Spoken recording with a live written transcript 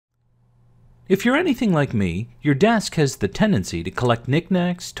If you're anything like me, your desk has the tendency to collect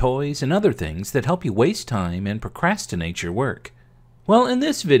knickknacks, toys, and other things that help you waste time and procrastinate your work. Well, in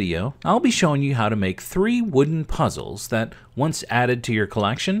this video, I'll be showing you how to make 3 wooden puzzles that, once added to your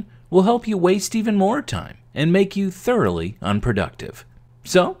collection, will help you waste even more time and make you thoroughly unproductive.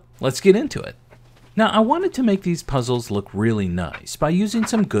 So, let's get into it. Now, I wanted to make these puzzles look really nice by using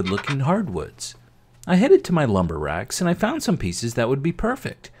some good-looking hardwoods. I headed to my lumber racks and I found some pieces that would be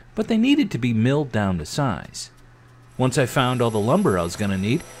perfect, but they needed to be milled down to size. Once I found all the lumber I was going to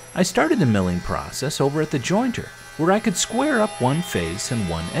need, I started the milling process over at the jointer, where I could square up one face and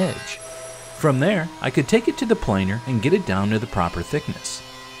one edge. From there, I could take it to the planer and get it down to the proper thickness.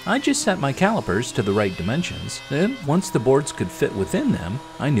 I just set my calipers to the right dimensions, and once the boards could fit within them,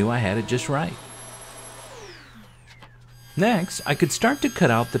 I knew I had it just right. Next, I could start to cut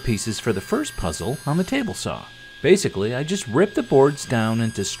out the pieces for the first puzzle on the table saw. Basically, I just ripped the boards down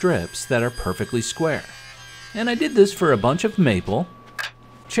into strips that are perfectly square. And I did this for a bunch of maple,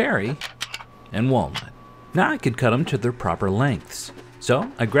 cherry, and walnut. Now I could cut them to their proper lengths.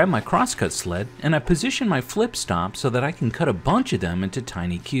 So I grabbed my crosscut sled and I positioned my flip stop so that I can cut a bunch of them into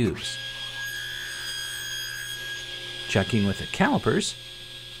tiny cubes. Checking with the calipers.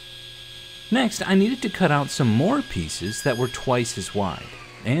 Next, I needed to cut out some more pieces that were twice as wide,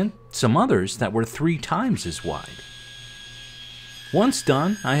 and some others that were 3 times as wide. Once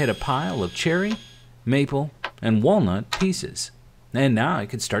done, I had a pile of cherry, maple, and walnut pieces, and now I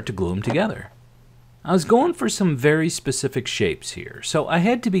could start to glue them together. I was going for some very specific shapes here, so I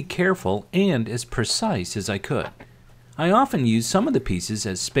had to be careful and as precise as I could. I often used some of the pieces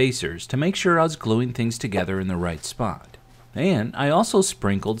as spacers to make sure I was gluing things together in the right spot. And I also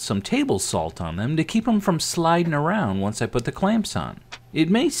sprinkled some table salt on them to keep them from sliding around once I put the clamps on. It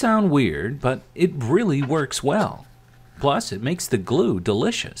may sound weird, but it really works well. Plus, it makes the glue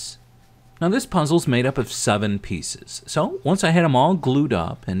delicious. Now this puzzle's made up of 7 pieces, so once I had them all glued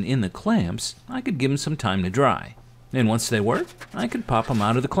up and in the clamps, I could give them some time to dry. And once they work, I could pop them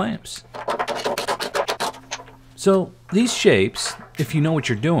out of the clamps. So these shapes, if you know what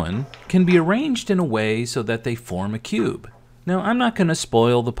you're doing, can be arranged in a way so that they form a cube. Now I'm not going to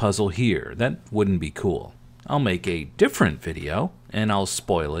spoil the puzzle here, that wouldn't be cool. I'll make a different video and I'll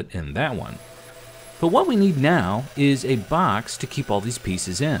spoil it in that one. But what we need now is a box to keep all these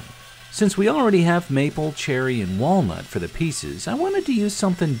pieces in. Since we already have maple, cherry, and walnut for the pieces, I wanted to use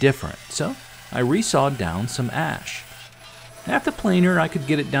something different, so I resawed down some ash. At the planer, I could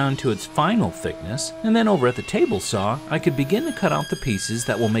get it down to its final thickness, and then over at the table saw, I could begin to cut out the pieces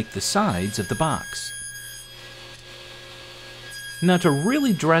that will make the sides of the box. Now to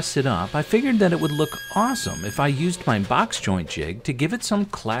really dress it up, I figured that it would look awesome if I used my box joint jig to give it some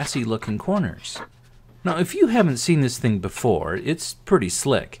classy looking corners. Now if you haven't seen this thing before, it's pretty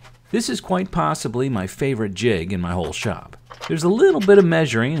slick. This is quite possibly my favorite jig in my whole shop. There's a little bit of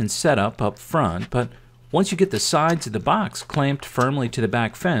measuring and setup up front, but once you get the sides of the box clamped firmly to the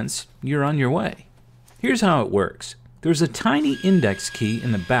back fence, you're on your way. Here's how it works. There's a tiny index key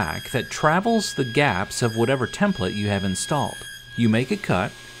in the back that travels the gaps of whatever template you have installed. You make a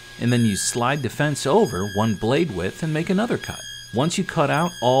cut, and then you slide the fence over one blade width and make another cut. Once you cut out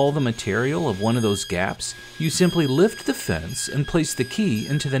all the material of one of those gaps, you simply lift the fence and place the key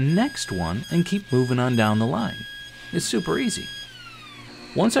into the next one and keep moving on down the line. It's super easy.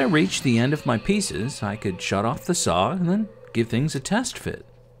 Once I reached the end of my pieces, I could shut off the saw and then give things a test fit.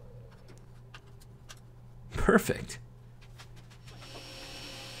 Perfect.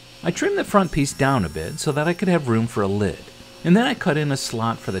 I trimmed the front piece down a bit so that I could have room for a lid, and then I cut in a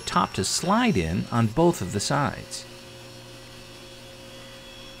slot for the top to slide in on both of the sides.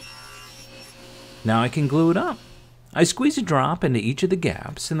 Now I can glue it up. I squeeze a drop into each of the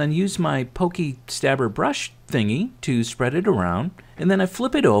gaps and then use my pokey stabber brush thingy to spread it around, and then I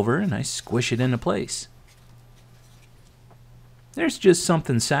flip it over and I squish it into place. There's just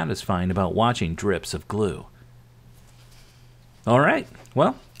something satisfying about watching drips of glue. Alright,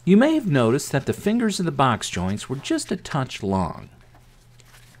 well, you may have noticed that the fingers of the box joints were just a touch long.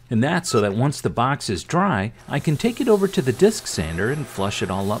 And that's so that once the box is dry, I can take it over to the disc sander and flush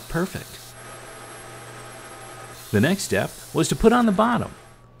it all up perfect. The next step was to put on the bottom.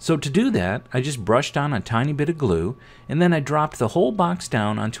 So to do that, I just brushed on a tiny bit of glue, and then I dropped the whole box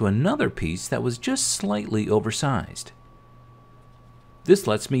down onto another piece that was just slightly oversized. This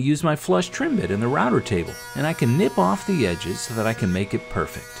lets me use my flush trim bit in the router table, and I can nip off the edges so that I can make it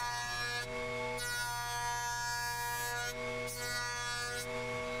perfect.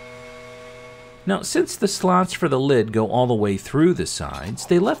 Now, since the slots for the lid go all the way through the sides,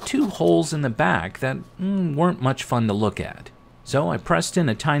 they left 2 holes in the back that weren't much fun to look at. So I pressed in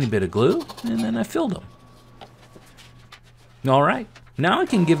a tiny bit of glue, and then I filled them. All right, now I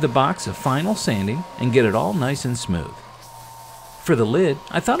can give the box a final sanding and get it all nice and smooth. For the lid,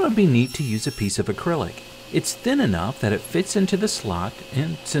 I thought it would be neat to use a piece of acrylic. It's thin enough that it fits into the slot,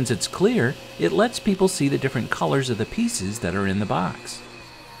 and since it's clear, it lets people see the different colors of the pieces that are in the box.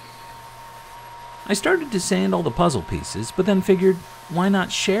 I started to sand all the puzzle pieces, but then figured, why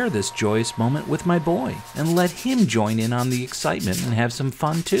not share this joyous moment with my boy and let him join in on the excitement and have some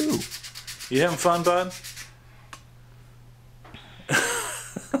fun too? You having fun, bud?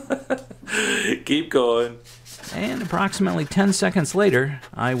 Keep going. And approximately 10 seconds later,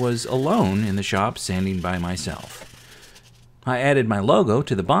 I was alone in the shop sanding by myself. I added my logo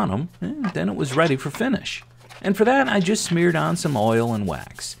to the bottom, and then it was ready for finish. And for that, I just smeared on some oil and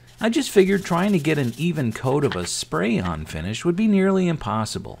wax. I just figured trying to get an even coat of a spray-on finish would be nearly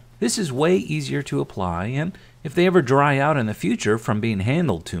impossible. This is way easier to apply, and if they ever dry out in the future from being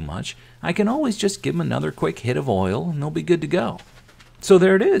handled too much, I can always just give them another quick hit of oil and they'll be good to go. So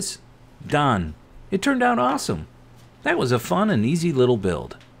there it is. Done. It turned out awesome. That was a fun and easy little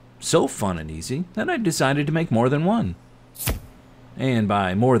build. So fun and easy that I decided to make more than one. And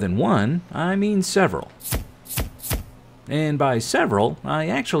by more than one, I mean several. And by several, I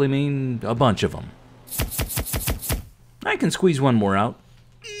actually mean a bunch of them. I can squeeze one more out.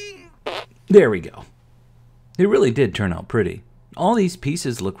 There we go. It really did turn out pretty. All these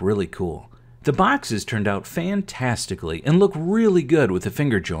pieces look really cool. The boxes turned out fantastically and look really good with the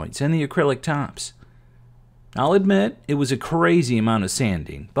finger joints and the acrylic tops. I'll admit it was a crazy amount of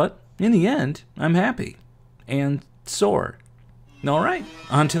sanding, but in the end, I'm happy. And sore. Alright,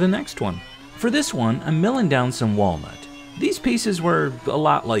 on to the next one. For this one, I'm milling down some walnut. These pieces were a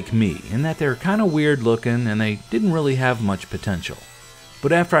lot like me, in that they're kind of weird looking and they didn't really have much potential.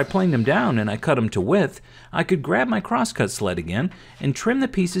 But after I planed them down and I cut them to width, I could grab my crosscut sled again and trim the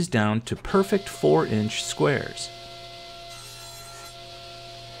pieces down to perfect 4-inch squares.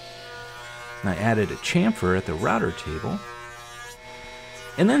 I added a chamfer at the router table,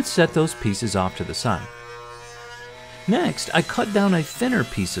 and then set those pieces off to the side. Next, I cut down a thinner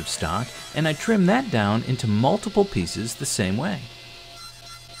piece of stock, and I trimmed that down into multiple pieces the same way.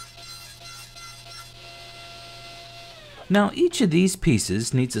 Now, each of these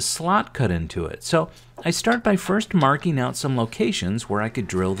pieces needs a slot cut into it, so I start by first marking out some locations where I could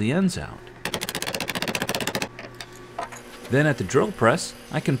drill the ends out. Then at the drill press,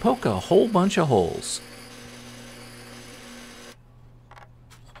 I can poke a whole bunch of holes.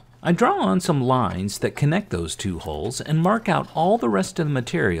 I draw on some lines that connect those two holes and mark out all the rest of the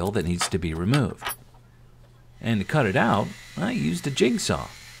material that needs to be removed. And to cut it out, I used a jigsaw.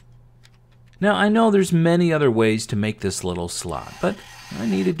 Now I know there's many other ways to make this little slot, but I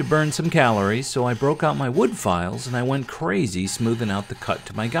needed to burn some calories, so I broke out my wood files and I went crazy smoothing out the cut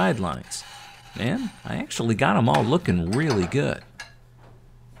to my guidelines. And I actually got them all looking really good.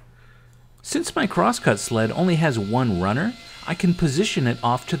 Since my crosscut sled only has one runner, I can position it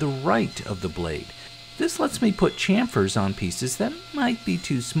off to the right of the blade. This lets me put chamfers on pieces that might be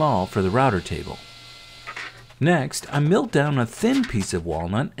too small for the router table. Next, I milled down a thin piece of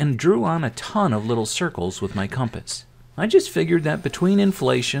walnut and drew on a ton of little circles with my compass. I just figured that between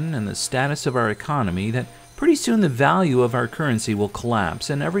inflation and the status of our economy that pretty soon the value of our currency will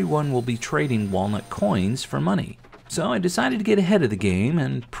collapse and everyone will be trading walnut coins for money. So I decided to get ahead of the game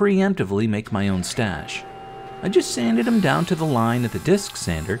and preemptively make my own stash. I just sanded them down to the line at the disc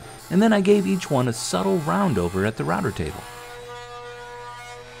sander, and then I gave each one a subtle round over at the router table.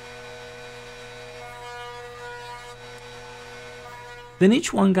 Then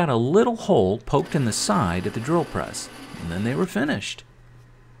each one got a little hole poked in the side at the drill press, and then they were finished.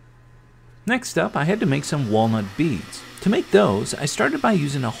 Next up, I had to make some walnut beads. To make those, I started by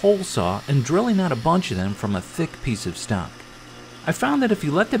using a hole saw and drilling out a bunch of them from a thick piece of stock. I found that if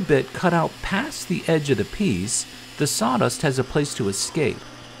you let the bit cut out past the edge of the piece, the sawdust has a place to escape,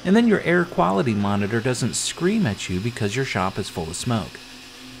 and then your air quality monitor doesn't scream at you because your shop is full of smoke.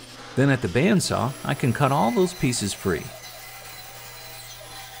 Then at the bandsaw, I can cut all those pieces free.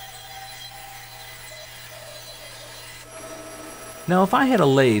 Now, if I had a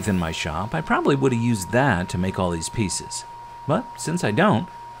lathe in my shop, I probably would have used that to make all these pieces. But since I don't,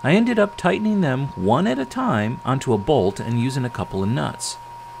 I ended up tightening them one at a time onto a bolt and using a couple of nuts.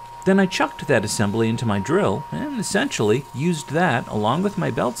 Then I chucked that assembly into my drill and essentially used that along with my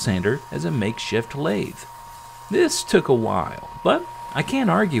belt sander as a makeshift lathe. This took a while, but I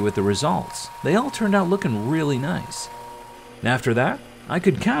can't argue with the results. They all turned out looking really nice. After that, I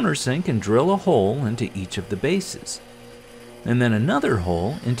could countersink and drill a hole into each of the bases, and then another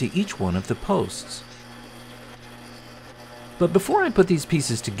hole into each one of the posts. But before I put these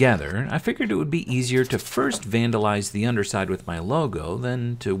pieces together, I figured it would be easier to first vandalize the underside with my logo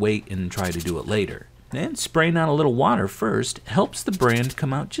than to wait and try to do it later. And spraying on a little water first helps the brand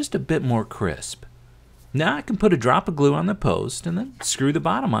come out just a bit more crisp. Now I can put a drop of glue on the post and then screw the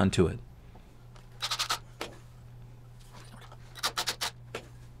bottom onto it.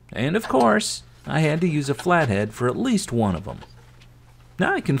 And of course, I had to use a flathead for at least one of them.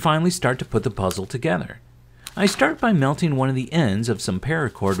 Now I can finally start to put the puzzle together. I start by melting one of the ends of some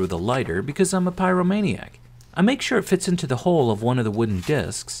paracord with a lighter because I'm a pyromaniac. I make sure it fits into the hole of one of the wooden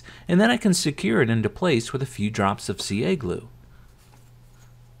discs, and then I can secure it into place with a few drops of CA glue.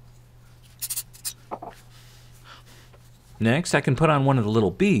 Next, I can put on one of the little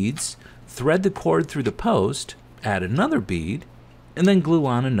beads, thread the cord through the post, add another bead, and then glue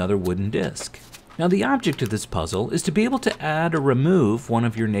on another wooden disc. Now the object of this puzzle is to be able to add or remove one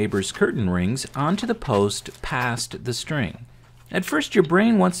of your neighbor's curtain rings onto the post past the string. At first your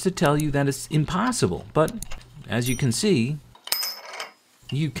brain wants to tell you that it's impossible, but as you can see,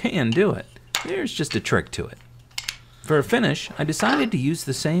 you can do it. There's just a trick to it. For a finish, I decided to use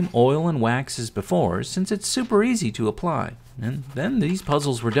the same oil and wax as before since it's super easy to apply, and then these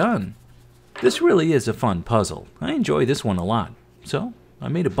puzzles were done. This really is a fun puzzle. I enjoy this one a lot, so I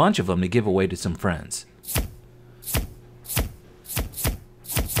made a bunch of them to give away to some friends.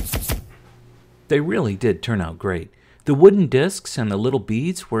 They really did turn out great. The wooden discs and the little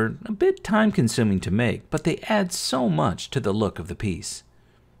beads were a bit time-consuming to make, but they add so much to the look of the piece.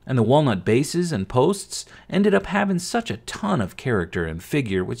 And the walnut bases and posts ended up having such a ton of character and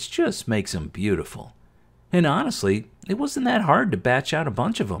figure, which just makes them beautiful. And honestly, it wasn't that hard to batch out a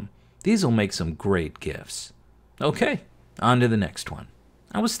bunch of them. These will make some great gifts. Okay, on to the next one.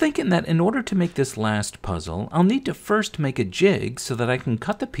 I was thinking that in order to make this last puzzle, I'll need to first make a jig so that I can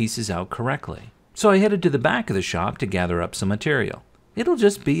cut the pieces out correctly. So I headed to the back of the shop to gather up some material. It'll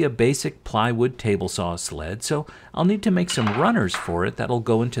just be a basic plywood table saw sled, so I'll need to make some runners for it that'll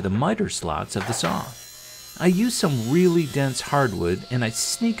go into the miter slots of the saw. I use some really dense hardwood and I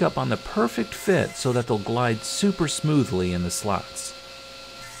sneak up on the perfect fit so that they'll glide super smoothly in the slots.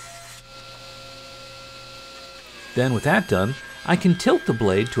 Then with that done, I can tilt the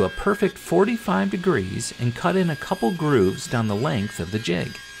blade to a perfect 45 degrees and cut in a couple grooves down the length of the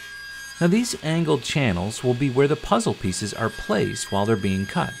jig. Now these angled channels will be where the puzzle pieces are placed while they're being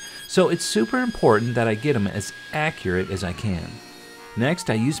cut, so it's super important that I get them as accurate as I can.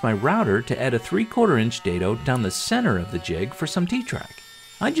 Next, I use my router to add a 3/4 inch dado down the center of the jig for some T-track.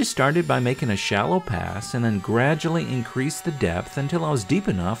 I just started by making a shallow pass and then gradually increased the depth until I was deep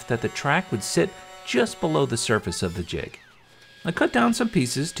enough that the track would sit just below the surface of the jig. I cut down some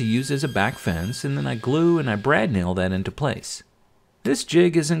pieces to use as a back fence, and then I glue and I brad nail that into place. This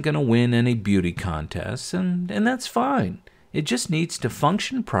jig isn't going to win any beauty contests, and that's fine. It just needs to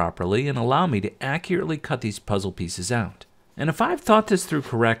function properly and allow me to accurately cut these puzzle pieces out. And if I've thought this through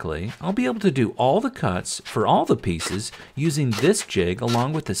correctly, I'll be able to do all the cuts for all the pieces using this jig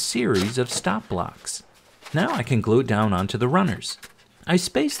along with a series of stop blocks. Now I can glue it down onto the runners. I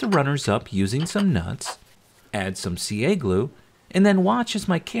space the runners up using some nuts, add some CA glue, and then watch as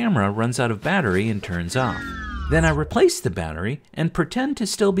my camera runs out of battery and turns off. Then I replace the battery and pretend to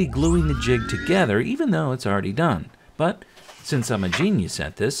still be gluing the jig together even though it's already done. But since I'm a genius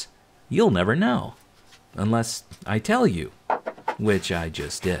at this, you'll never know. Unless I tell you, which I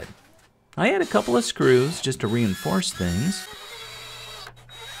just did. I add a couple of screws just to reinforce things,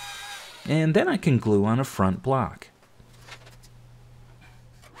 and then I can glue on a front block.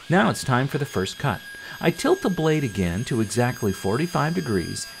 Now it's time for the first cut. I tilt the blade again to exactly 45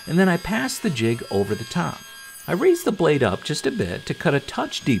 degrees, and then I pass the jig over the top. I raise the blade up just a bit to cut a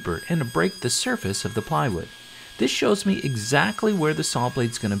touch deeper and to break the surface of the plywood. This shows me exactly where the saw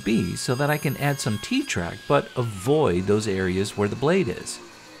blade's going to be so that I can add some T-track but avoid those areas where the blade is.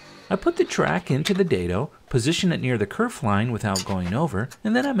 I put the track into the dado, position it near the kerf line without going over,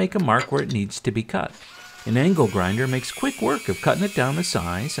 and then I make a mark where it needs to be cut. An angle grinder makes quick work of cutting it down the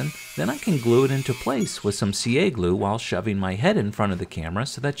size, and then I can glue it into place with some CA glue while shoving my head in front of the camera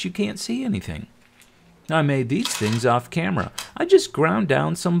so that you can't see anything. I made these things off camera. I just ground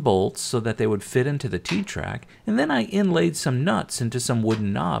down some bolts so that they would fit into the T-track, and then I inlaid some nuts into some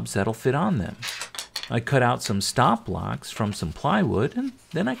wooden knobs that'll fit on them. I cut out some stop blocks from some plywood, and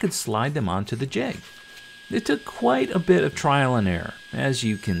then I could slide them onto the jig. It took quite a bit of trial and error, as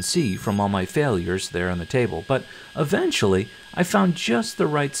you can see from all my failures there on the table, but eventually I found just the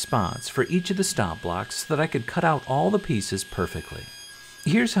right spots for each of the stop blocks so that I could cut out all the pieces perfectly.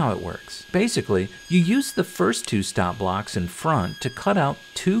 Here's how it works. Basically, you use the first 2 stop blocks in front to cut out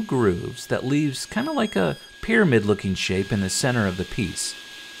 2 grooves that leaves kind of like a pyramid-looking shape in the center of the piece.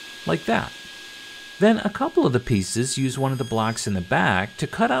 Like that. Then a couple of the pieces use one of the blocks in the back to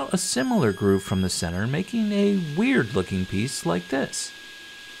cut out a similar groove from the center, making a weird-looking piece like this.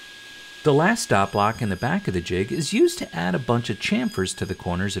 The last stop block in the back of the jig is used to add a bunch of chamfers to the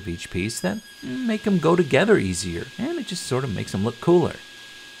corners of each piece that make them go together easier, and it just sort of makes them look cooler.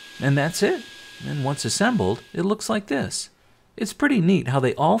 And that's it. And once assembled, it looks like this. It's pretty neat how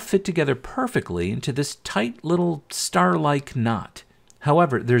they all fit together perfectly into this tight little star-like knot.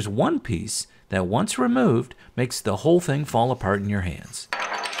 However, there's one piece that once removed makes the whole thing fall apart in your hands.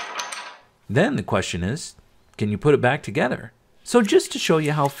 Then the question is, can you put it back together? So just to show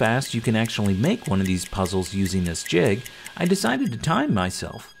you how fast you can actually make one of these puzzles using this jig, I decided to time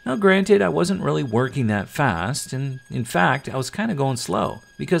myself. Now granted, I wasn't really working that fast, and in fact, I was kind of going slow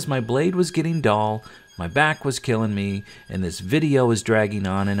because my blade was getting dull, my back was killing me, and this video was dragging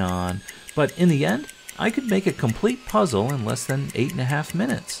on, but in the end, I could make a complete puzzle in less than 8.5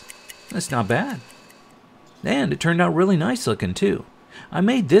 minutes. That's not bad. And it turned out really nice looking too. I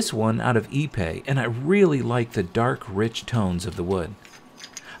made this one out of epay, and I really like the dark, rich tones of the wood.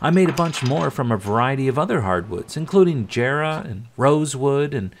 I made a bunch more from a variety of other hardwoods, including jarrah and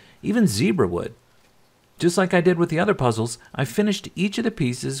rosewood and even zebra wood. Just like I did with the other puzzles, I finished each of the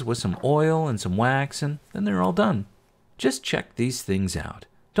pieces with some oil and some wax, and then they're all done. Just check these things out.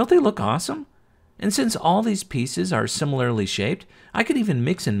 Don't they look awesome? And since all these pieces are similarly shaped, I could even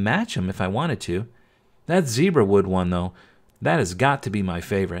mix and match them if I wanted to. That zebra wood one, though, that has got to be my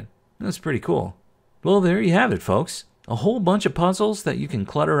favorite. That's pretty cool. Well, there you have it, folks. A whole bunch of puzzles that you can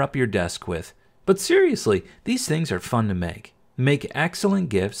clutter up your desk with. But seriously, these things are fun to make. Make excellent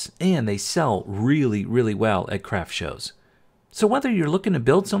gifts, and they sell really, really well at craft shows. So whether you're looking to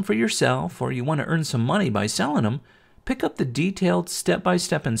build some for yourself or you want to earn some money by selling them, pick up the detailed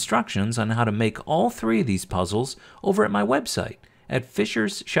step-by-step instructions on how to make all 3 of these puzzles over at my website at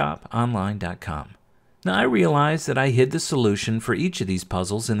fishersshoponline.com. Now, I realize that I hid the solution for each of these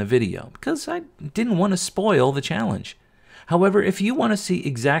puzzles in the video because I didn't want to spoil the challenge. However, if you want to see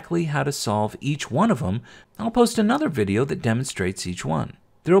exactly how to solve each one of them, I'll post another video that demonstrates each one.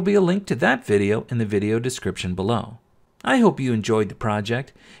 There will be a link to that video in the video description below. I hope you enjoyed the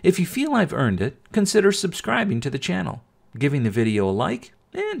project. If you feel I've earned it, consider subscribing to the channel, giving the video a like,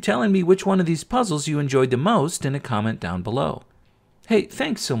 and telling me which one of these puzzles you enjoyed the most in a comment down below. Hey,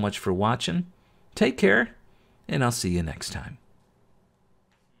 thanks so much for watching. Take care, and I'll see you next time.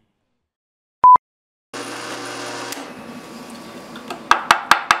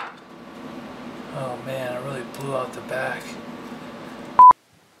 Oh man, I really blew out the back.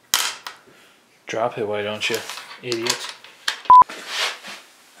 Drop it, why don't you, idiot?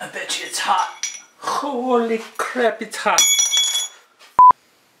 I bet you it's hot. Holy crap, it's hot.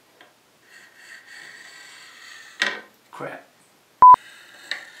 Crap.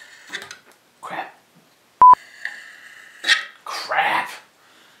 Crap. Crap.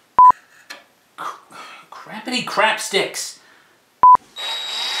 Crappity crap sticks.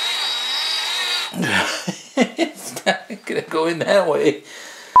 It's not gonna go in that way.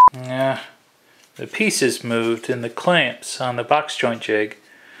 Yeah, the pieces moved in the clamps on the box joint jig,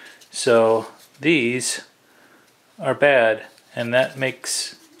 so these are bad, and that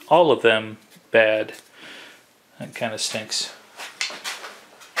makes all of them bad. That kind of stinks.